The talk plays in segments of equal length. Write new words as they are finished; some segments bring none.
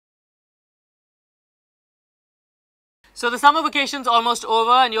So the summer vacation's almost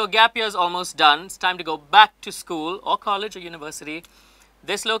over and your gap year's almost done. It's time to go back to school or college or university.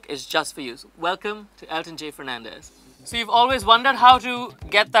 This look is just for you. So welcome to Elton J. Fernandez. So you've always wondered how to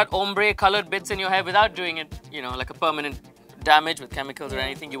get that ombre colored bits in your hair without doing it, you know, like a permanent damage with chemicals or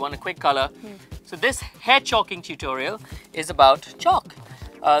anything. You want a quick color. So this hair chalking tutorial is about chalk.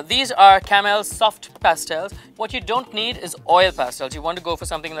 These are Camel's soft pastels. What you don't need is oil pastels. You want to go for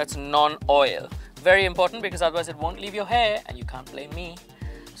something that's non-oil. Very important because otherwise it won't leave your hair and you can't blame me.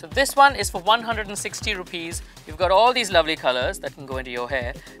 So this one is for 160 rupees. You've got all these lovely colors that can go into your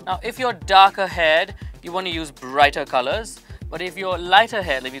hair. Now if you're darker haired, you want to use brighter colors. But if you're lighter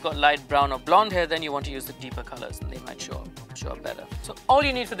haired, if you've got light brown or blonde hair, then you want to use the deeper colors and they might show up better. So all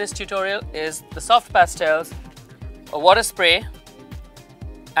you need for this tutorial is the soft pastels, a water spray,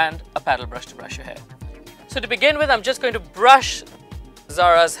 and a paddle brush to brush your hair. So to begin with, I'm just going to brush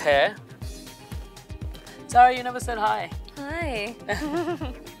Zahra's hair. Zahra, you never said hi. Hi.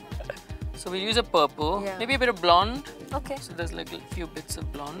 So we'll use a purple, maybe a bit of blonde. Okay. So there's like a few bits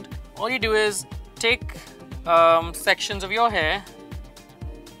of blonde. All you do is take sections of your hair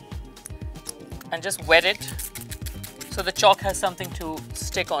and just wet it so the chalk has something to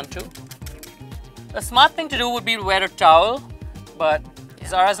stick onto. A smart thing to do would be to wear a towel, but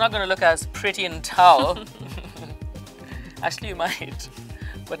Zahra's not going to look as pretty in a towel. Actually, you might,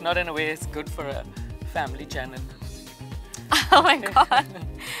 but not in a way it's good for a family channel. Oh my god.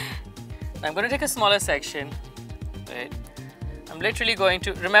 I'm going to take a smaller section. Right. I'm literally going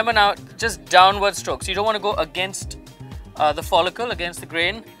to, remember now, just downward strokes. You don't want to go against the follicle, against the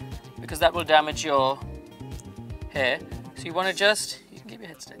grain, because that will damage your hair. So you want to just, you can keep your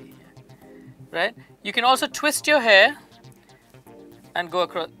head steady here. Right? You can also twist your hair and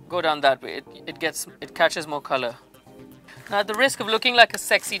go down that way. It catches more color. Now at the risk of looking like a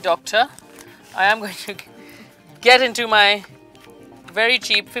sexy doctor, I am going to get into my very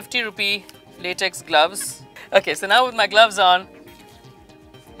cheap 50 rupee latex gloves. Okay, so now with my gloves on,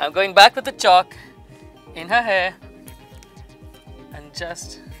 I'm going back with the chalk in her hair and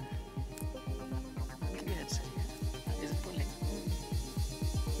just is it pulling?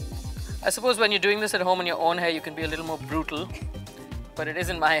 I suppose when you're doing this at home on your own hair, you can be a little more brutal, but it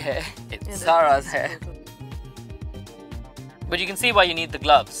isn't my hair, it's Zahra's hair. But you can see why you need the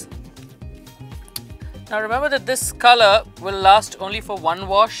gloves. Now remember that this color will last only for one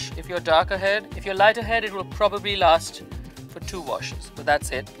wash if you're darker haired. If you're lighter haired, it will probably last for 2 washes, but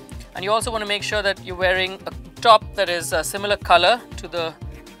that's it. And you also want to make sure that you're wearing a top that is a similar color to the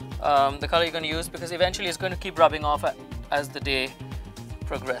color you're going to use, because eventually it's going to keep rubbing off as the day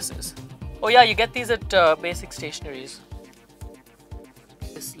progresses. Oh yeah, you get these at basic stationeries.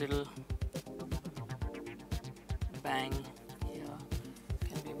 This little bang here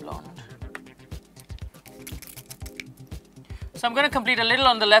can be blonde. So I'm going to complete a little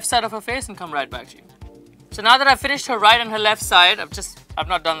on the left side of her face and come right back to you. So now that I've finished her right and her left side, I've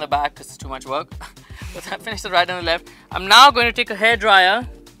not done the back because it's too much work. But I've finished the right and the left. I'm now going to take a hairdryer.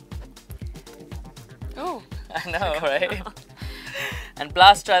 Oh, I know, right? And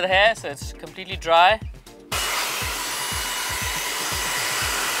blast dry the hair so it's completely dry.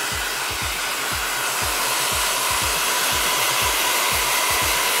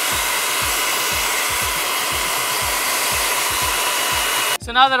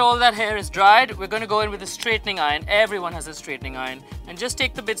 So now that all that hair is dried, we're going to go in with a straightening iron. Everyone has a straightening iron. And just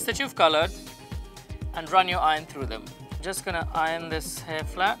take the bits that you've colored and run your iron through them. Just going to iron this hair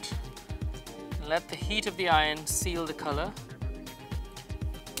flat. Let the heat of the iron seal the color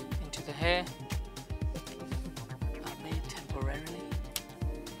into the hair. I made temporarily.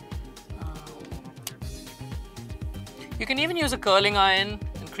 You can even use a curling iron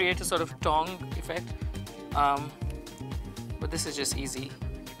and create a sort of Tong effect. But this is just easy.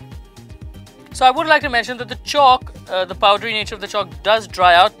 So I would like to mention that the chalk, the powdery nature of the chalk does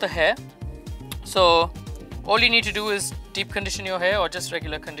dry out the hair. So all you need to do is deep condition your hair or just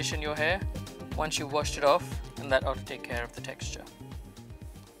regular condition your hair once you've washed it off, and that ought to take care of the texture.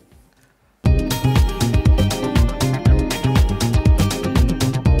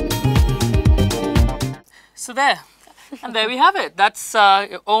 So there, and there we have it. That's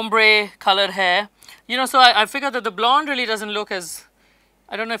your ombre colored hair. You know, so I figured that the blonde really doesn't look as,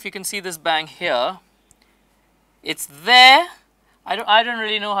 I don't know if you can see this bang here. It's there. I don't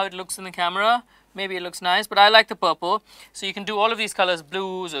really know how it looks in the camera. Maybe it looks nice, but I like the purple. So you can do all of these colors,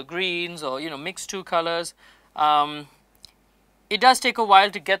 blues or greens, or, you know, mix 2 colors. It does take a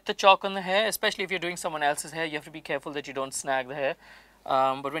while to get the chalk on the hair, especially if you're doing someone else's hair. You have to be careful that you don't snag the hair.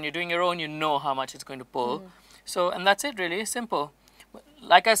 But when you're doing your own, you know how much it's going to pull. So, and that's it really, simple.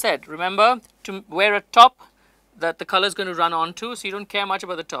 Like I said, remember to wear a top that the color is going to run onto, so you don't care much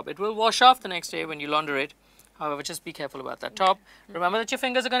about the top. It will wash off the next day when you launder it. However, just be careful about that top. Remember that your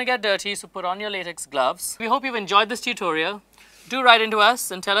fingers are going to get dirty, so put on your latex gloves. We hope you've enjoyed this tutorial. Do write into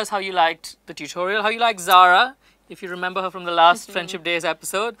us and tell us how you liked the tutorial, how you like Zahra, if you remember her from the last Friendship Days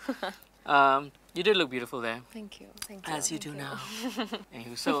episode. You did look beautiful there. Thank you. Thank you. As you do now.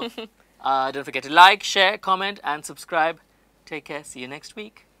 Anywho, so don't forget to like, share, comment, and subscribe. Take care. See you next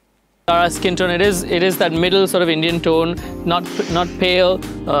week. Zahra's skin tone, it is that middle sort of Indian tone, not pale,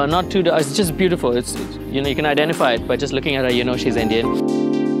 not too dark. It's just beautiful. It's you know, you can identify it by just looking at her. You know she's Indian.